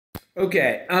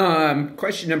Okay,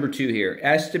 question number 2 here.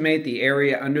 Estimate the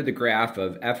area under the graph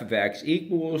of f of x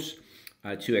equals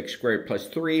 2x squared plus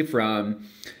 3 from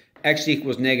x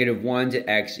equals -1 to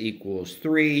x equals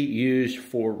 3. Use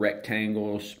 4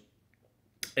 rectangles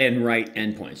and write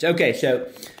endpoints. Okay, so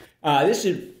this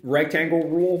is rectangle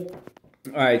rule.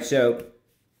 All right, so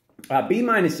b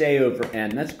minus a over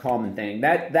n, that's a common thing.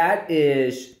 That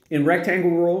is, in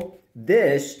rectangle rule,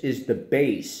 this is the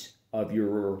base of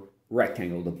your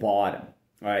rectangle, the bottom.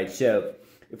 All right, so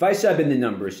if I sub in the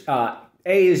numbers, a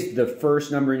is the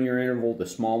first number in your interval, the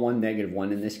small one,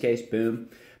 -1 in this case, boom.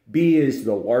 B is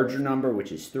the larger number,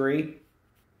 which is 3.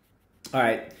 All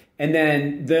right, and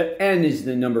then the n is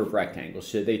the number of rectangles,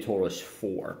 so they total us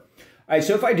 4. All right,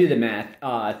 so if I do the math,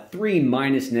 3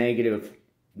 minus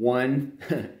 -1,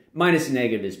 minus a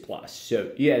negative is plus.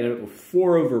 So yeah,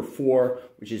 4 over 4,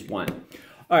 which is 1.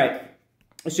 All right,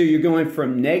 so you're going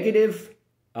from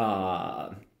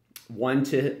 -1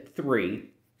 to 3.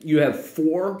 You have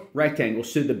 4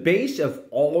 rectangles. So the base of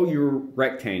all your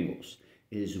rectangles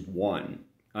is 1.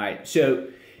 All right, so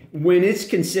when it's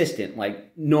consistent,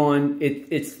 like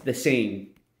it's the same,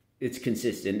 it's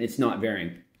consistent, it's not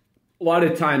varying. A lot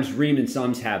of times Riemann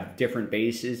sums have different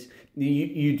bases.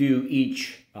 You do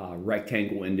each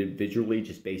rectangle individually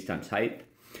just based on type.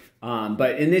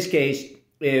 But in this case,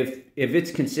 if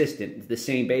it's consistent, the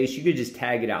same base, you could just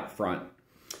tag it out front.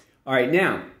 All right,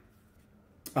 now,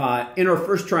 in our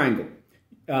first triangle,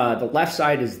 the left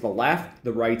side is the left,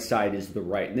 the right side is the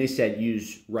right. And they said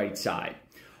use right side.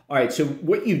 All right, so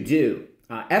what you do,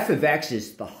 f of x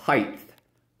is the height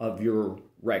of your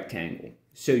rectangle.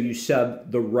 So you sub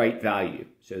the right value.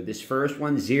 So this first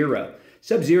one, 0.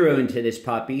 Sub 0 into this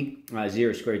puppy.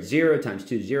 0 squared, 0 times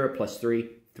 2, 0 plus 3,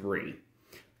 3.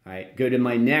 All right, go to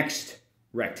my next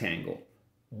rectangle.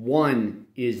 1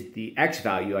 is the x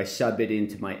value. I sub it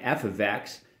into my f of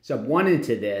x. Sub 1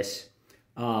 into this.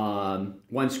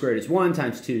 1 squared is 1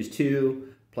 times 2 is 2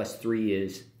 plus 3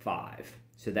 is 5.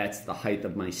 So that's the height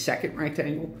of my second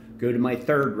rectangle. Go to my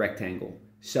third rectangle.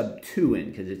 Sub 2 in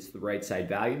because it's the right side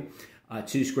value.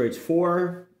 2 squared is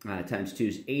 4 times 2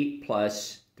 is 8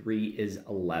 plus 3 is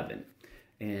 11.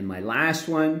 And my last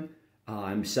one,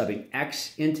 I'm subbing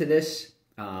x into this.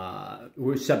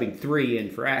 We're subbing 3 in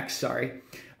for x, sorry.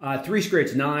 3 squared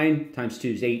is 9 times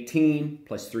 2 is 18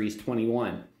 plus 3 is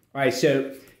 21. All right,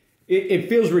 so it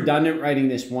feels redundant writing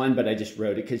this 1, but I just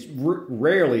wrote it because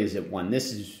rarely is it 1.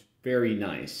 This is very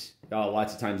nice.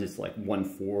 Lots of times it's like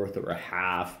 1/4 or a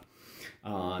half.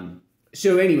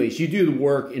 So anyways, you do the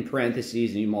work in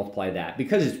parentheses and you multiply that.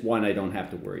 Because it's 1, I don't have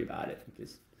to worry about it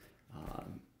because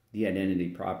the identity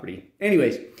property.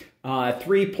 Anyways,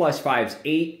 3 plus 5 is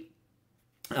 8,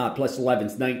 plus 11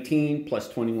 is 19, plus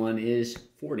 21 is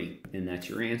 40, and that's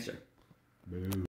your answer. Boom.